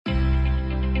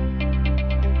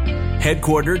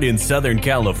headquartered in Southern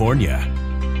California.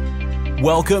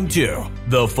 Welcome to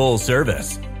The Full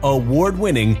Service,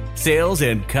 award-winning sales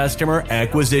and customer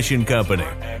acquisition company.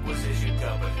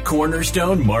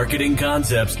 Cornerstone Marketing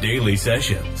Concepts Daily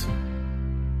Sessions.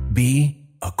 Be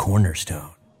a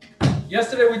cornerstone.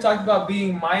 Yesterday we talked about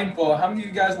being mindful. How many of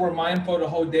you guys were mindful the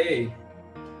whole day?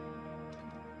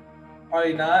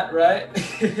 Probably not, right?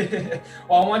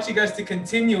 Well, I want you guys to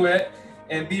continue it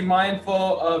and be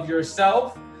mindful of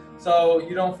yourself so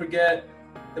you don't forget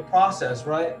the process,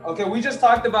 right? Okay, we just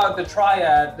talked about the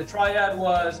triad. The triad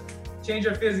was change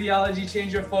your physiology,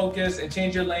 change your focus, and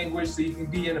change your language so you can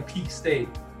be in a peak state,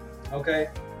 okay?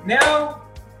 Now,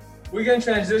 we're gonna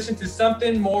transition to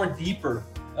something more deeper,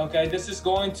 okay? This is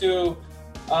going to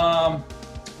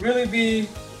really be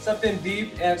something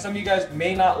deep, and some of you guys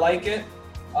may not like it.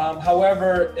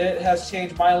 However, it has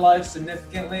changed my life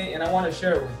significantly, and I want to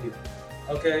share it with you,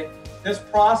 okay? This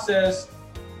process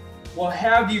will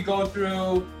have you go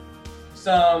through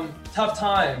some tough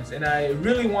times, and I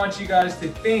really want you guys to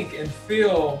think and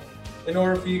feel in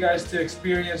order for you guys to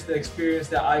experience the experience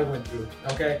that I went through,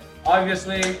 okay?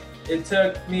 Obviously, it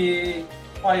took me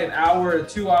probably an hour or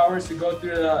 2 hours to go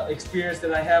through the experience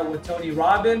that I had with Tony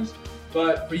Robbins,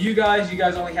 but for you guys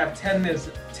only have 10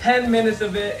 minutes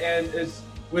of it, and it's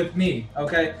with me,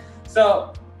 okay?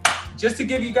 So just to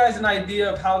give you guys an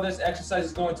idea of how this exercise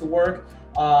is going to work,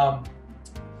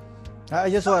 I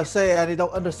just want to say, and I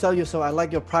don't undersell you, so I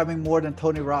like your priming more than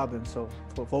Tony Robbins. So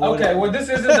okay, well, this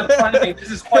isn't the priming.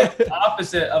 This is quite the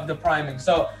opposite of the priming.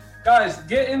 So guys,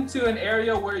 get into an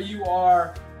area where you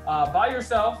are by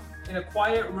yourself in a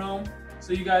quiet room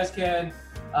so you guys can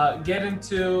get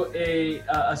into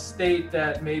a state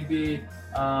that may be,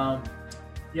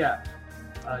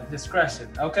 discretion,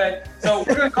 okay? So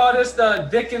we're gonna call this the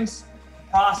Dickens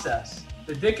process.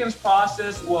 The Dickens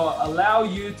process will allow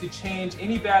you to change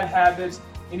any bad habits,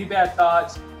 any bad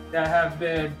thoughts that have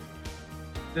been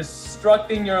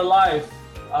destructing your life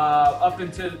up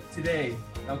until today,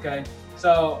 okay?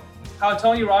 So how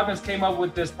Tony Robbins came up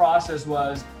with this process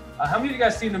was, how many of you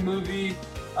guys seen the movie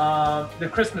The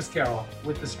Christmas Carol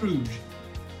with the Scrooge?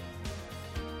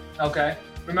 Okay,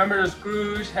 remember the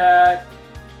Scrooge had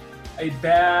a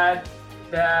bad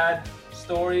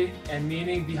story and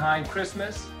meaning behind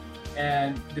Christmas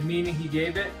and the meaning he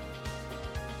gave it,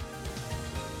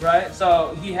 right?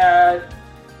 So he had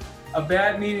a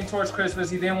bad meaning towards Christmas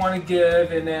he didn't want to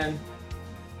give, and then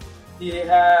he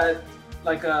had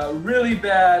like a really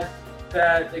bad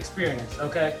experience,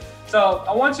 okay? So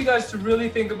I want you guys to really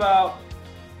think about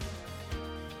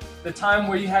the time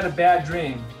where you had a bad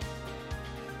dream,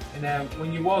 and then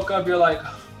when you woke up, you're like,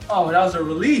 oh, that was a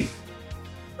relief,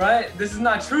 right? This is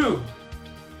not true.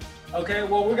 Okay,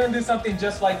 well, we're gonna do something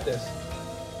just like this.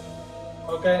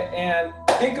 Okay, and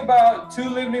think about 2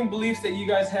 limiting beliefs that you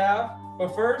guys have,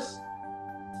 but first,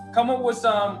 come up with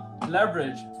some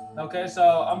leverage. Okay,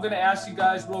 so I'm gonna ask you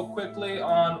guys real quickly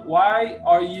on why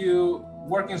are you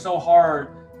working so hard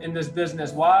in this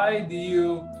business? Why do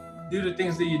you do the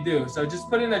things that you do? So just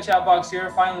put in the chat box here,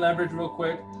 find leverage real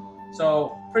quick.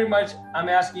 So pretty much I'm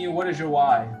asking you, what is your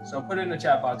why? So put it in the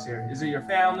chat box here. Is it your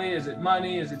family? Is it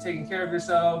money? Is it taking care of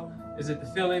yourself? Is it the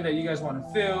feeling that you guys want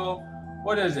to feel?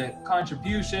 What is it?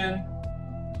 Contribution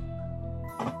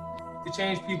to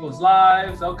change people's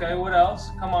lives. Okay, what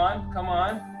else? Come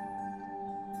on.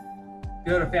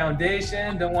 Build a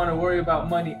foundation. Don't want to worry about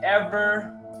money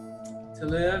ever. To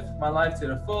live my life to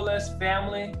the fullest.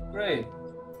 Family. Great.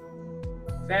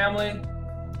 Family.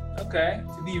 Okay.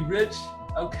 To be rich.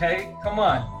 Okay, come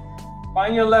on.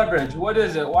 Find your leverage. What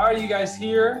is it? Why are you guys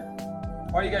here?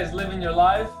 Why are you guys living your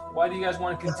life? Why do you guys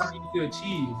want to continue to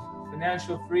achieve?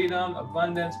 Financial freedom,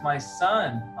 abundance, my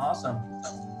son. Awesome.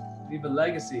 Leave a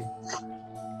legacy.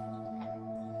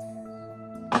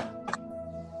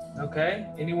 Okay,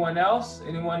 anyone else?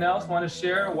 Anyone else want to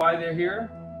share why they're here?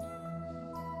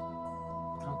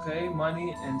 Okay,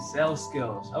 money and sales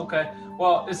skills. Okay,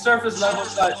 well, it's surface level,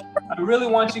 but I really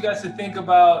want you guys to think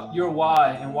about your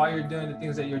why and why you're doing the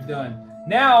things that you're doing.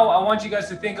 Now, I want you guys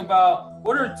to think about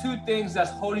what are 2 things that's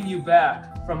holding you back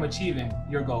from achieving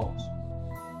your goals.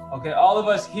 Okay, all of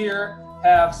us here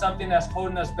have something that's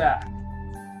holding us back,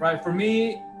 right? For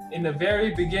me, in the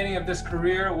very beginning of this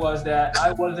career was that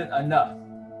I wasn't enough,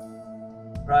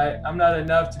 right? I'm not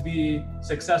enough to be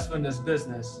successful in this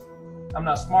business. I'm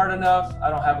not smart enough. I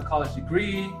don't have a college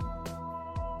degree,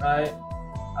 right?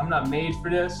 I'm not made for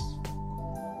this.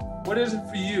 What is it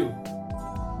for you?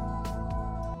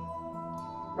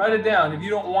 Write it down. If you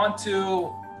don't want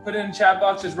to put it in the chat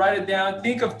box, just write it down.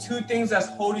 Think of 2 things that's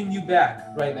holding you back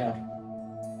right now.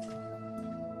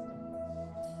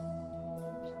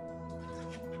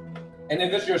 And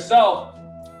if it's yourself,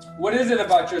 what is it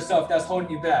about yourself that's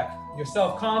holding you back? Your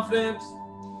self-confidence,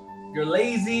 you're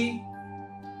lazy,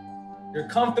 you're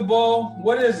comfortable.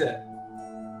 What is it?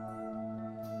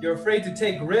 You're afraid to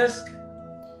take risk.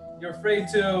 You're afraid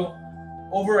to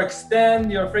overextend.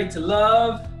 You're afraid to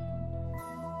love.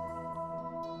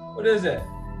 What is it?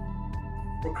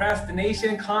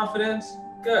 Procrastination, confidence.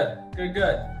 Good.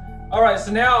 All right,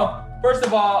 so now, first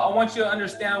of all, I want you to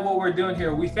understand what we're doing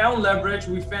here. We found leverage.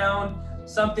 We found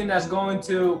something that's going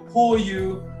to pull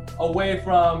you away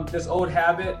from this old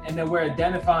habit, and then we're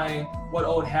identifying what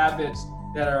old habits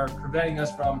that are preventing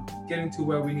us from getting to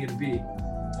where we need to be.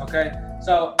 Okay,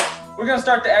 so we're gonna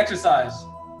start the exercise.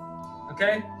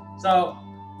 Okay, so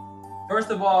first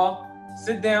of all,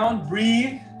 sit down,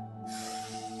 breathe.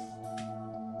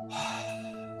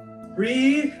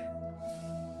 Breathe.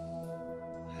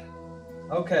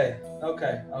 Okay,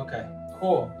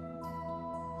 cool.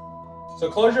 So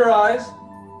close your eyes.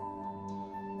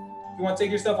 If you want to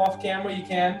take yourself off camera, you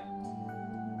can.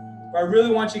 But I really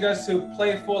want you guys to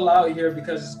play full out here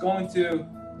because it's going to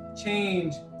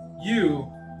change you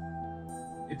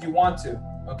if you want to,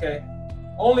 okay?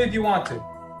 Only if you want to.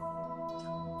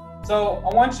 So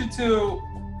I want you to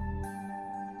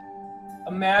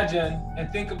imagine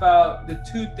and think about the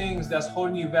two things that's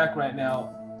holding you back right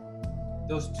now.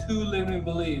 Those two limiting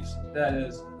beliefs, that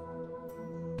is,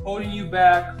 holding you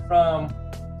back from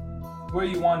where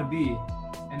you want to be.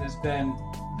 And it's been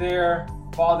there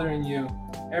bothering you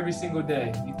every single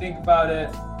day. You think about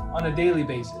it on a daily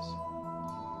basis.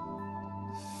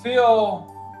 Feel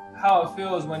how it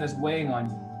feels when it's weighing on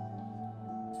you.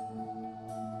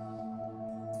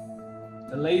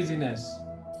 The laziness,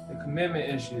 the commitment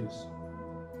issues,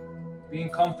 being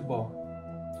comfortable.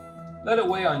 Let it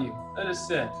weigh on you. Let it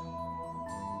sit.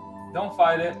 Don't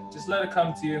fight it. Just let it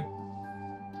come to you.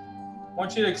 I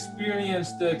want you to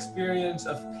experience the experience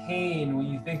of pain when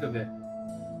you think of it.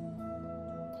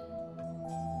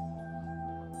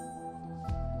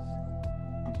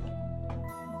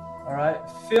 All right,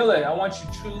 feel it. I want you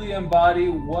to truly embody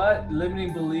what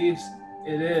limiting beliefs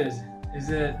it is. Is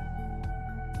it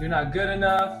you're not good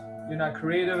enough? You're not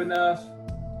creative enough?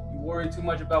 You worry too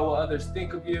much about what others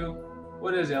think of you?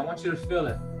 What is it? I want you to feel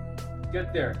it.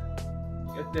 Get there.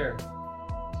 Get there.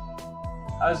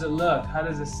 How does it look? How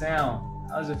does it sound?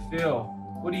 How does it feel?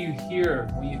 What do you hear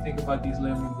when you think about these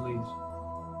limiting beliefs?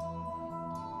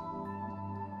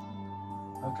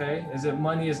 Okay, is it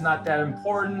money is not that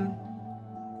important?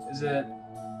 Is it,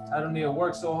 I don't need to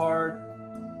work so hard?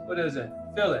 What is it?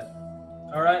 Feel it.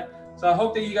 All right, so I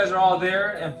hope that you guys are all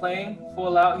there and playing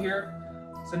full out here.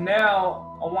 So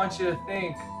now I want you to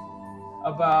think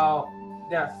about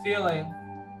that feeling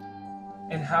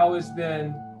and how it's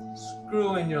been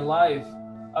screwing your life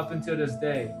up until this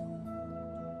day.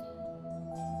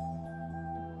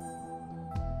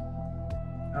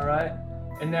 All right,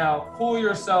 and now pull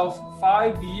yourself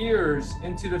 5 years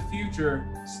into the future,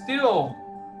 still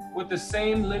with the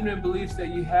same limited beliefs that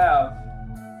you have,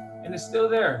 and it's still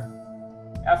there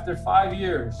after 5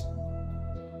 years.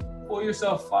 Pull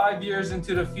yourself 5 years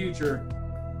into the future,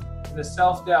 and the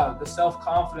self-doubt, the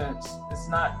self-confidence, it's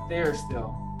not there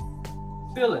still.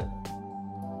 Feel it.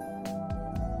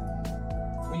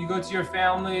 When you go to your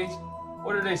family,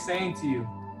 what are they saying to you?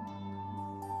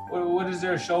 What is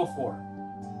there to show for?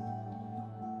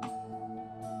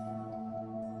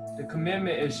 The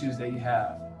commitment issues that you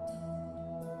have.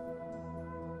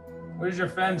 What is your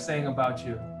friend saying about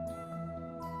you?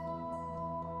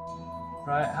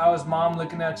 Right? How is mom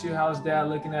looking at you? How is dad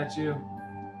looking at you?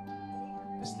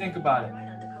 Just think about it.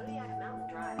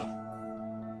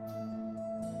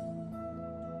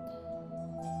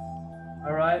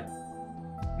 All right.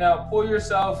 Now pull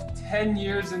yourself 10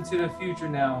 years into the future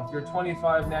now. If you're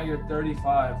 25, now you're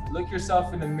 35. Look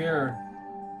yourself in the mirror.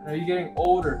 Are you getting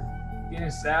older? Getting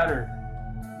sadder?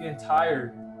 Getting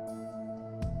tired?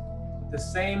 The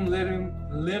same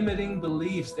limiting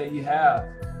beliefs that you have.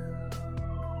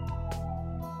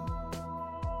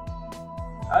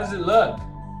 How does it look?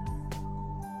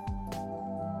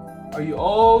 Are you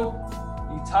old?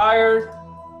 Are you tired?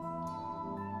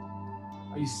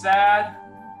 Are you sad?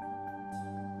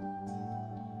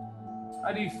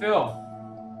 How do you feel?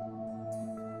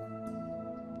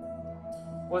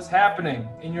 What's happening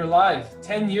in your life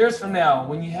 10 years from now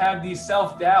when you have these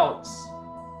self-doubts?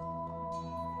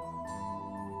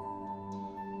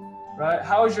 Right?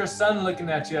 How is your son looking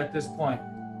at you at this point?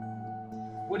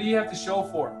 What do you have to show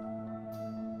for it?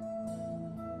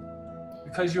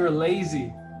 Because you're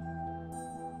lazy.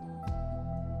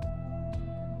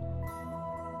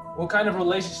 What kind of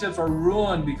relationships are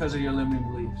ruined because of your limiting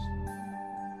beliefs?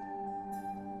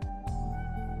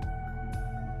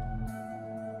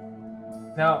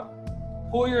 Now,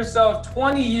 pull yourself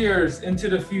 20 years into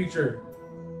the future.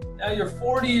 Now you're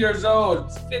 40 years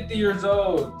old, 50 years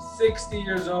old, 60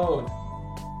 years old.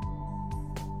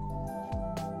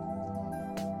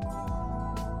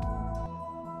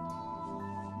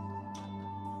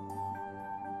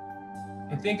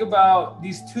 And think about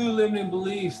these two limiting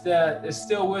beliefs that is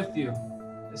still with you.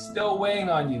 It's still weighing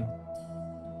on you.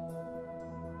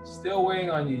 Still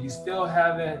weighing on you. You still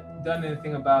haven't done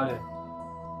anything about it.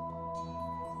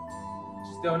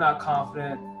 Still not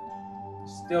confident.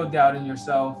 Still doubting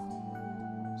yourself.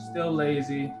 Still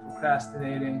lazy,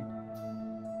 procrastinating.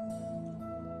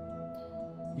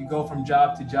 You go from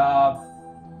job to job,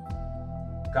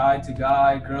 guy to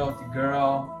guy, girl to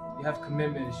girl. You have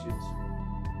commitment issues.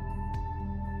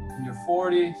 And you're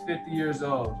 40, 50 years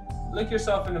old. Look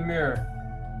yourself in the mirror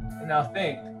and now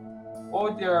think,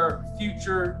 what would your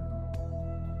future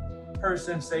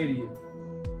person say to you?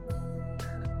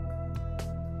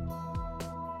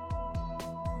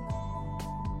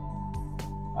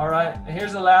 All right, and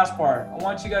here's the last part. I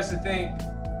want you guys to think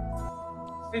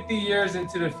 50 years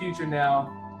into the future now.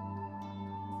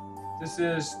 This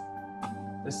is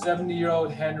the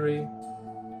 70-year-old Henry,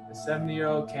 the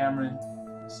 70-year-old Cameron,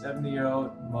 the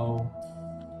 70-year-old Mo.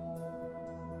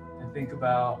 And think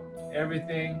about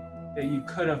everything that you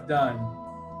could have done.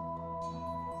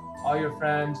 All your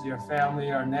friends, your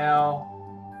family are now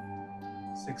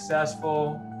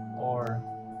successful, or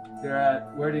they're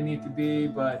at where they need to be,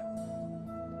 but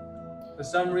for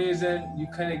some reason, you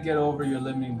couldn't get over your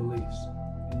limiting beliefs,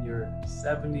 and you're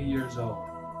 70 years old.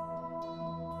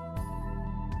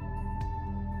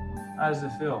 How does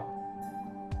it feel?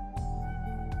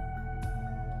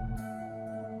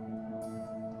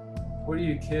 What are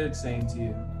your kids saying to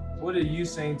you? What are you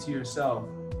saying to yourself?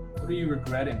 What are you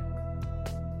regretting?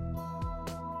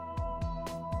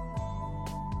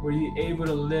 Were you able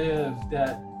to live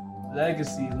that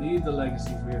legacy, leave the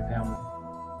legacy for your family?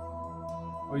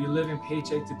 Or you're living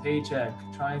paycheck to paycheck,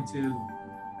 trying to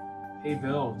pay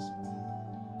bills?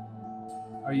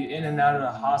 Are you in and out of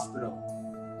the hospital?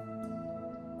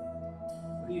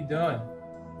 What are you doing?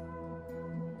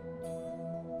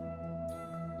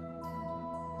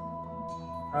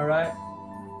 All right.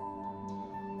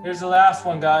 Here's the last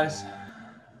one, guys.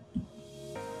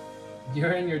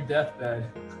 You're in your deathbed.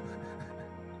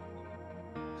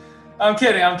 I'm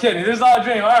kidding. This is all a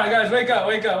dream. All right, guys, wake up.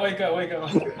 Wake up.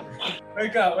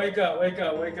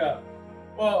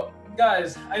 Well,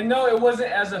 guys, I know it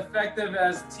wasn't as effective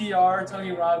as TR,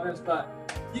 Tony Robbins, but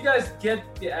you guys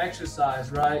get the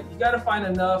exercise, right? You got to find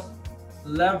enough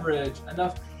leverage,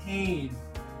 enough pain,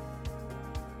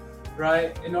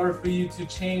 right, in order for you to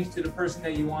change to the person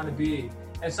that you want to be.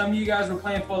 And some of you guys were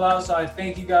playing full out, so I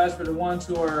thank you guys for the ones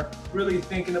who are really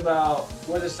thinking about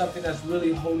what is something that's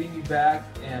really holding you back,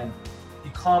 and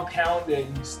you compound it,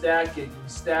 and you stack it, you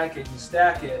stack it, you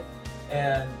stack it.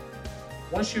 And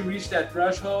once you reach that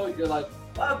threshold, you're like,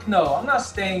 fuck no, I'm not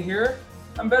staying here.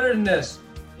 I'm better than this.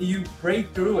 And you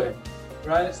break through it,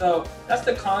 right? So that's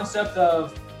the concept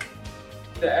of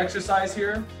the exercise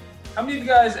here. How many of you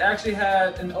guys actually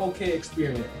had an okay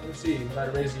experience? Let me see, you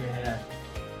gotta raise your hand.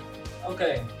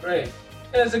 Okay, great.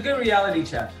 It's a good reality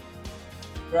check,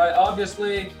 right?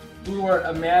 Obviously, we were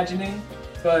imagining,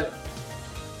 but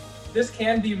this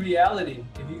can be reality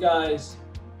if you guys,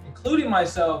 including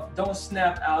myself, don't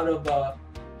snap out of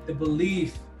the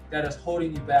belief that is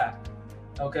holding you back.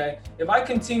 Okay, if I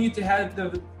continue to have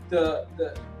the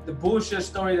bullshit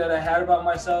story that I had about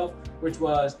myself, which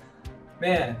was,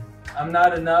 man, I'm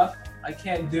not enough, I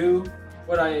can't do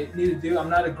what I need to do, I'm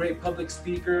not a great public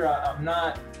speaker, I'm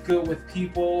not good with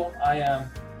people, I'm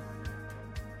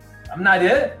not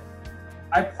it,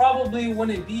 I probably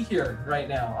wouldn't be here right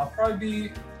now. I'll probably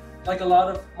be like a lot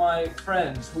of my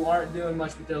friends who aren't doing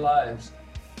much with their lives,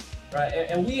 right?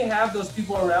 And we have those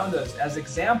people around us as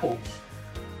examples.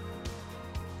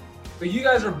 But you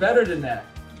guys are better than that.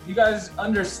 You guys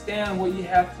understand what you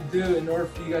have to do in order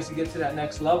for you guys to get to that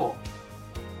next level.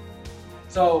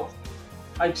 So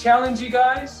I challenge you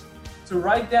guys to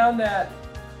write down that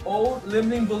old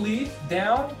limiting belief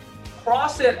down,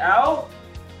 cross it out,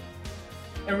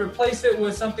 and replace it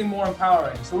with something more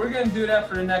empowering. So we're gonna do that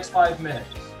for the next 5 minutes.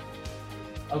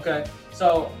 Okay,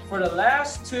 so for the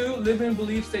last 2 limiting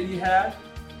beliefs that you had,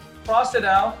 cross it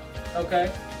out,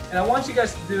 okay? And I want you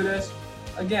guys to do this.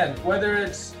 Again, whether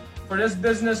it's for this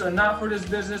business or not for this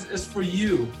business, it's for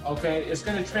you, okay? It's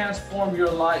gonna transform your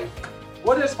life.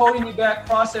 What is holding you back?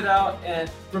 Cross it out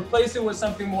and replace it with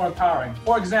something more empowering.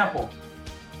 For example,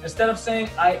 instead of saying,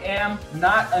 I am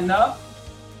not enough,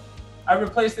 I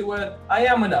replaced it with, I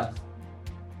am enough.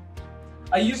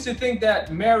 I used to think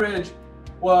that marriage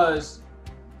was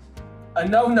a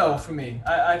no-no for me.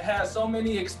 I've had so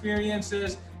many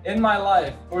experiences in my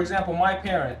life. For example, my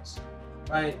parents,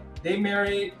 right? They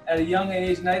married at a young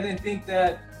age, and I didn't think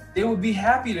that they would be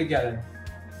happy together.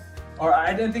 Or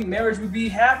I didn't think marriage would be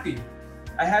happy.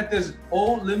 I had this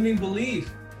old limiting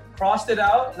belief, crossed it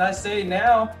out, and I say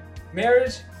now,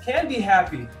 marriage can be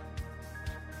happy,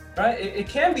 right? It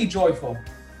can be joyful,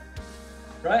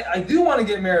 right? I do want to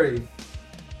get married,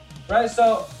 right?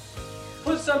 So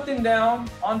put something down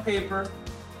on paper,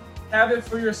 have it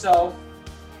for yourself.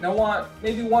 And I want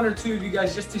maybe one or two of you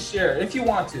guys just to share if you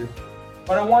want to.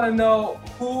 But I want to know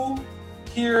who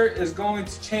here is going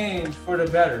to change for the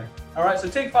better. All right, so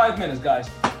take 5 minutes, guys.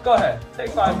 Go ahead, take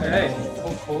 5 minutes. Hey,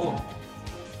 oh, cool.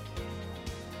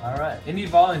 All right, any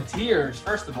volunteers,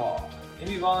 first of all?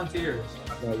 Any volunteers?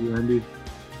 You, Andy.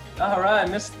 All right,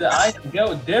 Mr. I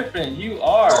Go Different, you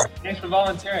are. Thanks for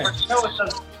volunteering. Tell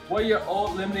us what your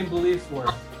old limiting beliefs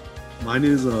were. Mine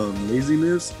is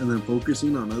laziness and then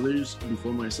focusing on others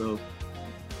before myself.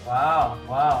 Wow.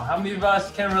 How many of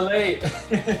us can relate?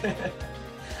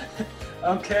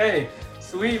 Okay,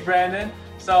 sweet, Brandon.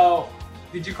 So,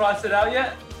 did you cross it out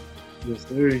yet? Yes,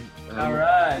 sir. All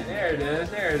right, there it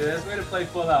is. Way to play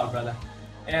full out, brother.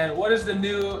 And what is the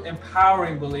new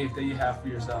empowering belief that you have for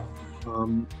yourself?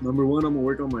 Number one, I'm gonna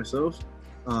work on myself.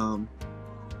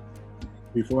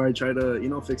 Before I try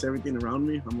to, fix everything around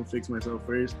me, I'm gonna fix myself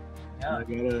first. Yeah. I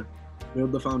gotta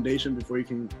build the foundation before you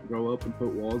can grow up and put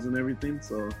walls and everything.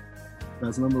 So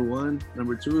that's number one.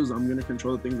 Number two is I'm gonna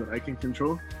control the things that I can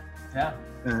control. Yeah.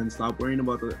 And stop worrying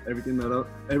about everything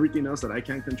else that I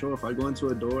can't control. If I go into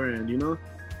a door and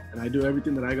and I do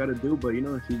everything that I gotta do, but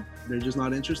they're just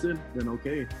not interested, then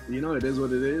okay, it is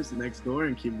what it is. Next door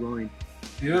and keep going.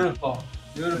 Beautiful.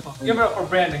 Give it up for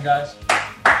Brandon, guys.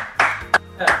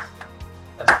 Yes.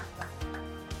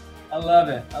 I love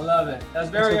it. That's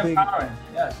very empowering.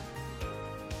 Yes.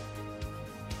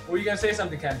 Were you gonna say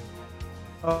something, Ken?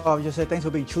 Oh, you say thanks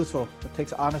for being truthful. It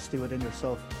takes honesty within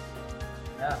yourself.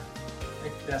 Yeah.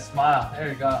 Make that smile. There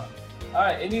you go. All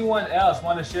right. Anyone else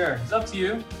want to share? It's up to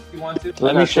you if you want to.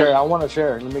 Let me share. I want to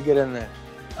share. Let me get in there.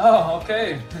 Oh,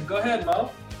 okay. Go ahead,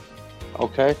 Mo.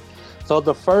 Okay. So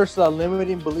the first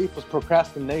limiting belief was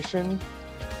procrastination.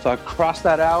 So I crossed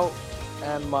that out,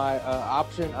 and my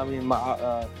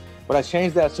what I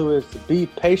changed that to is to be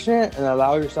patient and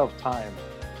allow yourself time.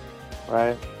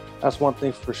 Right. That's one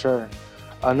thing for sure.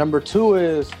 Number two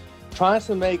is trying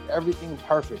to make everything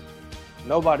perfect.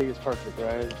 Nobody is perfect,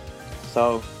 right?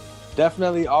 So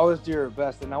definitely always do your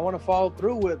best. And I want to follow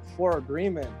through with 4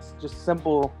 agreements. Just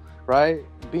simple, right?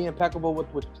 Be impeccable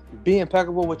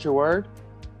with your word.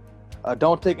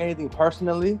 Don't take anything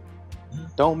personally.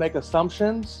 Don't make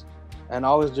assumptions, and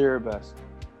always do your best.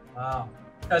 Wow.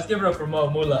 Guys, give it up for Mo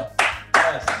Mula.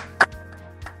 Yes.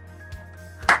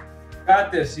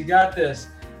 You got this.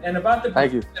 And about the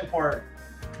perfection part,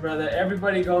 brother,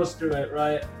 everybody goes through it,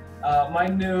 right? My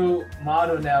new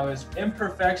motto now is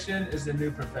imperfection is the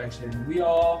new perfection. We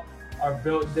all are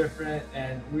built different,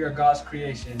 and we are God's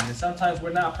creation. And sometimes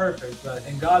we're not perfect, but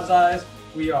in God's eyes,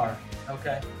 we are.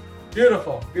 Okay?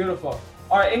 Beautiful.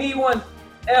 All right, anyone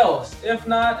else? If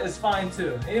not, it's fine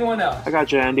too. Anyone else? I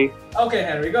got you, Andy. Okay,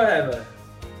 Henry, go ahead, bud.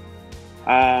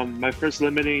 My first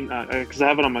limiting, because I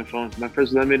have it on my phone, my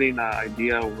first limiting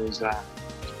idea was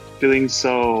feeling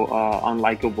so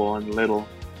unlikable and little.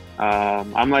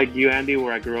 I'm like you, Andy,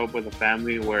 where I grew up with a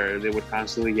family where they would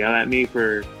constantly yell at me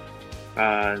for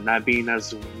not being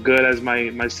as good as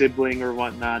my sibling or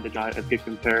whatnot. I'd get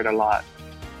compared a lot.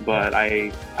 But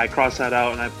I crossed that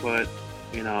out and I put,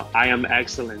 I am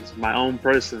excellence, my own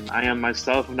person. I am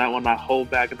myself, and I want to hold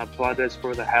back and applaud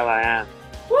for the hell I am.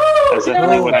 Woo! That's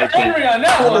definitely what I think. Henry on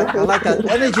that one. I like that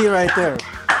energy right there.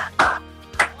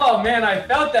 Oh man, I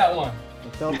felt that one. I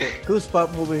felt it.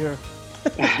 Goosebump over here.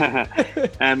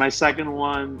 And my second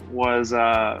one was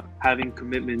having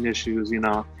commitment issues.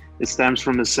 It stems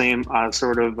from the same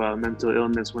sort of mental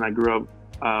illness. When I grew up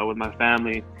with my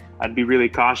family, I'd be really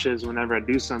cautious whenever I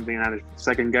do something. I'd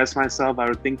second guess myself. I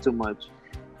would think too much,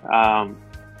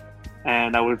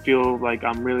 and I would feel like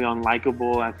I'm really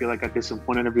unlikable. I feel like I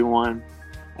disappointed everyone,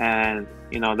 and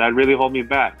that really held me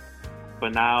back.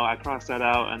 But now I cross that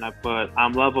out and I put,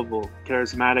 I'm lovable,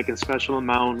 charismatic, and special in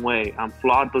my own way. I'm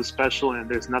flawed but special, and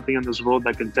there's nothing in this world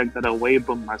that can take that away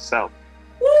but myself.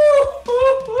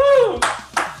 Woo!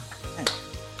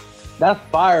 That's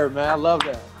fire, man. I love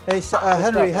that. Hey,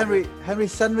 Henry,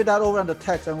 send me that over on the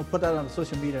text. I'm gonna put that on the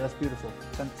social media. That's beautiful.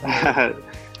 Send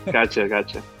Gotcha.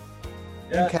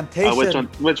 Yeah. Incantation.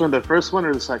 Which one? The first one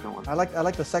or the second one? I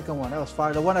like the second one. That was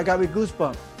fire. The one that got me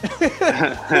goosebumps.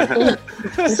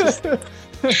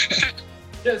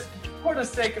 for the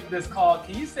sake of this call,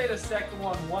 can you say the second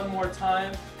one more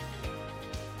time?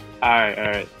 All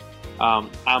right.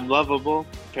 I'm lovable,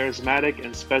 charismatic,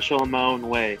 and special in my own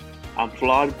way. I'm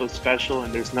flawed but special,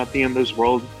 and there's nothing in this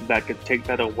world that could take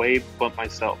that away but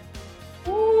myself.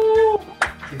 Woo!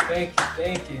 Thank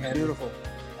you, Henry. Beautiful.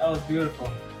 That was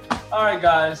beautiful. All right,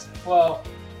 guys. Well,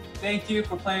 thank you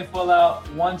for playing Full Out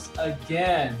once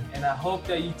again, and I hope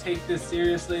that you take this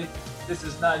seriously. This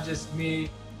is not just me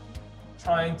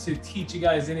trying to teach you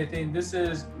guys anything. This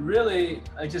is really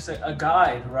just a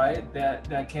guide, right?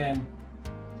 That can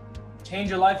change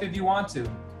your life if you want to.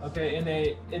 Okay,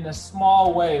 in a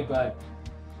small way, but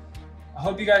I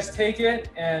hope you guys take it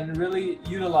and really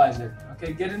utilize it.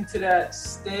 Okay, get into that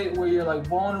state where you're like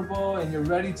vulnerable and you're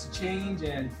ready to change,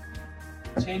 and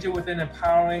change it with an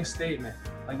empowering statement,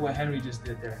 like what Henry just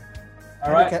did there.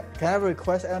 All right. Can I have a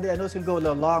request, Andy? I know it's gonna go a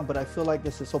little long, but I feel like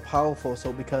this is so powerful.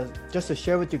 So because just to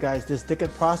share with you guys, this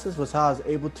Dickett process was how I was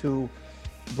able to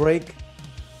break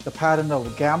the pattern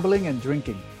of gambling and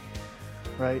drinking,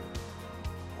 right?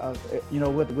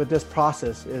 With this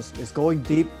process is going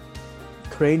deep,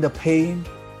 creating the pain.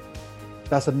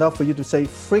 That's enough for you to say,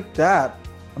 freak that.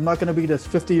 I'm not gonna be this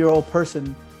 50-year-old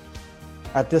person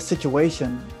at this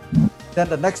situation. Then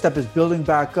the next step is building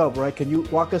back up, right? Can you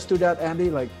walk us through that, Andy?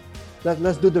 Like,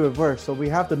 let's do the reverse. So we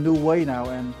have the new way now,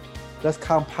 and let's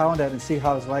compound that and see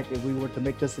how it's like if we were to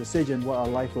make this decision, what our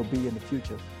life will be in the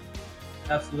future.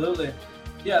 Absolutely.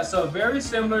 Yeah, so very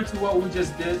similar to what we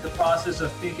just did, the process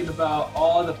of thinking about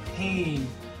all the pain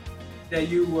that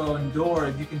you will endure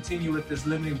if you continue with this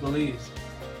limiting beliefs.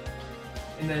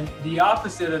 And then the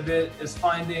opposite of it is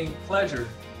finding pleasure,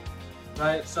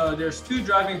 right? So there's two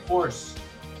driving forces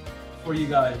for you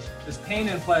guys. There's pain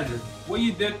and pleasure. What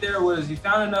you did there was you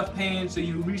found enough pain so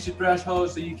you reach the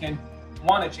threshold so you can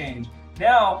want to change.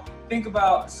 Now, think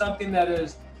about something that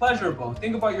is pleasurable.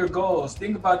 Think about your goals.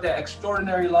 Think about that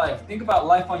extraordinary life. Think about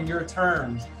life on your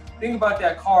terms. Think about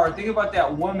that car. Think about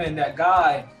that woman, that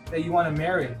guy that you want to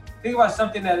marry. Think about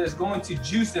something that is going to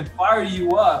juice and fire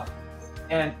you up,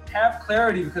 and have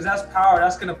clarity, because that's power.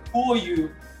 That's going to pull you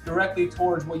directly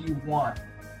towards what you want,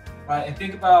 right? And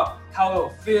think about how it will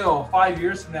feel 5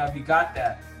 years from now if you got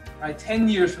that, right? 10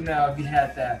 years from now if you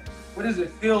had that. What does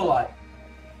it feel like?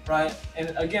 Right?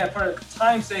 And again, for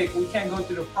time's sake, we can't go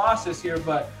through the process here,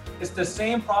 but it's the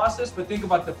same process, but think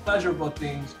about the pleasurable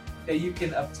things that you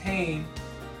can obtain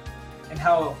and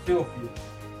how it'll feel for you.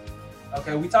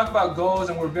 Okay, we talk about goals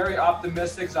and we're very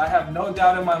optimistic, so I have no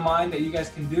doubt in my mind that you guys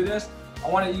can do this. I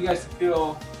wanted you guys to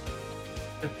feel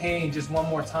the pain just one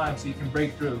more time so you can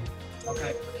break through.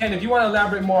 Okay, Ken, if you want to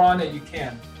elaborate more on it, you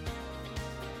can.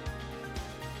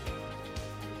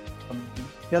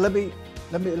 Yeah, let me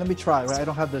try, right? I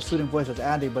don't have the soothing voice as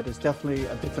Andy, but it's definitely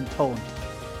a different tone.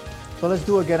 So let's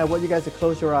do it again. I want you guys to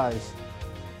close your eyes.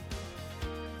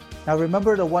 Now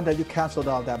remember the one that you canceled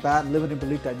out, that bad limiting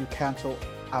belief that you canceled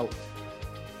out,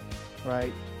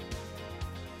 right?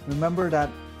 Remember that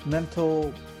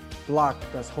mental block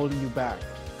that's holding you back,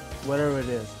 whatever it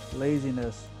is,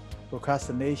 laziness,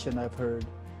 procrastination, I've heard,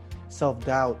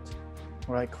 self-doubt,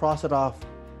 right? Cross it off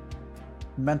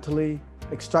mentally,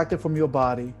 extract it from your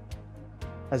body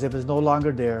as if it's no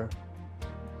longer there.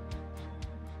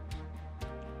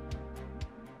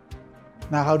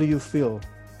 Now, how do you feel?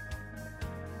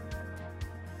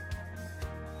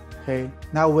 Okay,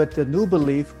 now with the new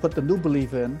belief, put the new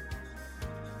belief in,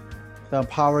 the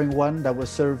empowering one that will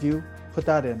serve you, put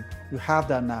that in. You have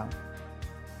that now.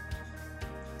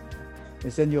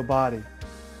 It's in your body.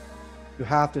 You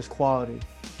have this quality,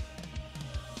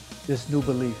 this new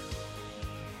belief.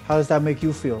 How does that make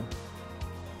you feel?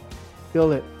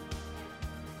 Feel it.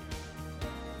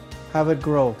 Have it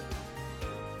grow.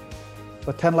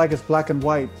 Pretend like it's black and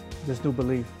white, this new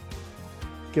belief.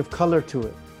 Give color to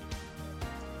it.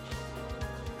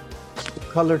 Give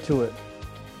color to it.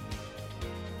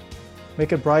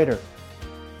 Make it brighter.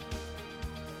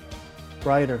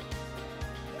 Brighter.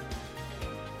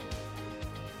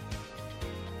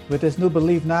 With this new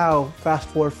belief now, fast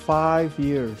forward 5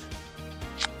 years.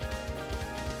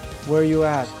 Where are you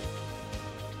at?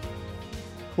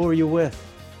 Who are you with?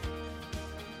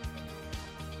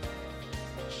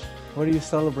 What are you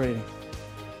celebrating?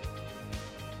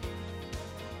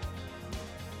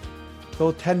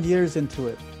 Go 10 years into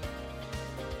it.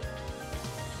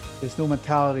 This new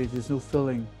mentality, this new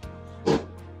feeling.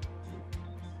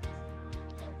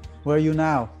 Where are you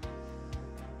now?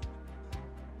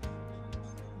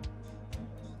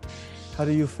 How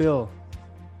do you feel?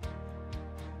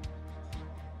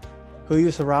 Who are you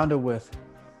surrounded with?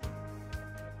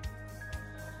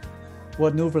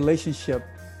 What new relationship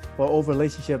or old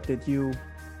relationship did you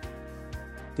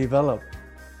develop.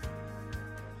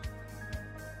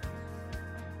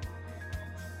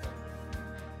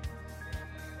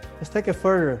 Let's take it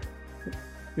further.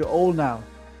 You're old now,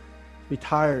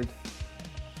 retired.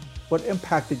 What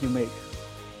impact did you make?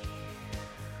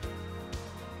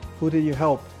 Who did you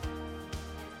help?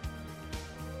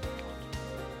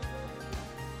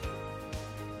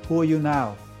 Who are you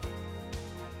now?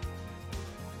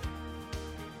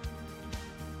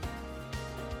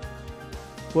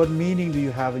 What meaning do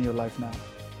you have in your life now?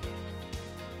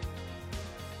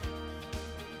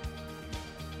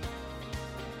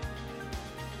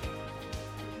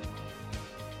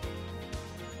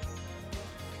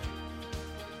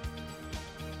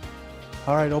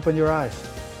 All right, open your eyes.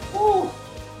 Woo.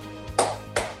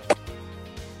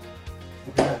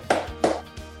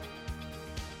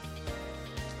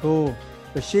 Cool.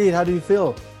 Rashid, how do you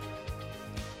feel?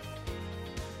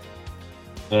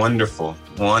 Wonderful,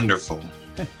 wonderful.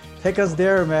 Take us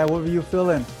there, man. What were you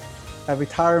feeling at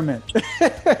retirement?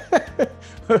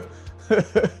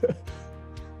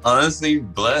 Honestly,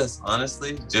 blessed.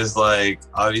 Honestly, just like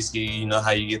obviously, you know how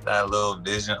you get that little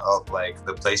vision of like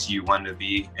the place you want to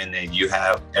be, and then you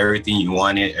have everything you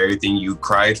wanted, everything you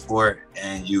cried for,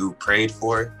 and you prayed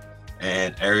for,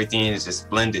 and everything is just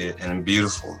splendid and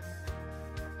beautiful.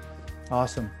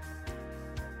 Awesome.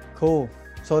 Cool.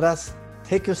 So that's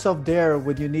take yourself there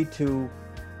when you need to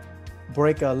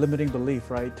break a limiting belief,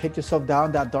 right? Take yourself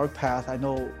down that dark path. I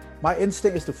know my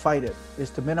instinct is to fight it, is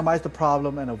to minimize the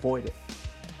problem and avoid it.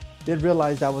 Didn't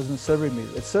realize that wasn't serving me.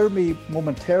 It served me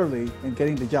momentarily in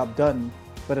getting the job done,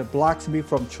 but it blocks me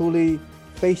from truly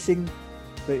facing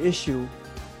the issue.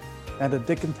 And the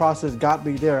Dickens process got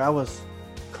me there. I was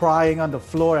crying on the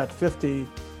floor at 50,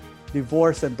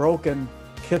 divorced and broken,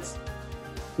 kids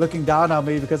looking down on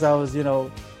me because I was,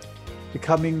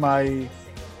 becoming my,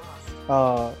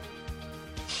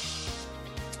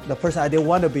 the person I didn't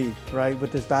want to be, right?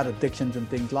 With this bad addictions and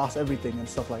things, lost everything and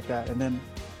stuff like that. And then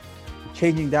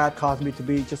changing that caused me to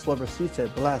be just what Rashid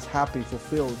said, blessed, happy,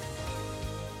 fulfilled.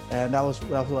 And that was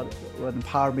what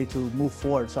empowered me to move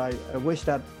forward. So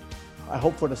I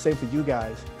hope for the same for you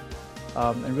guys,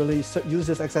 and really use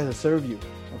this exercise to serve you,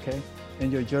 okay?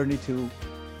 In your journey to,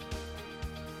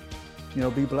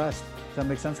 be blessed. Does that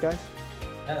make sense, guys?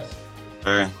 Yes.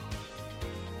 Very.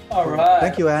 All right.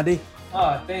 Thank you, Andy.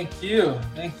 Thank you.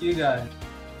 Thank you, guys.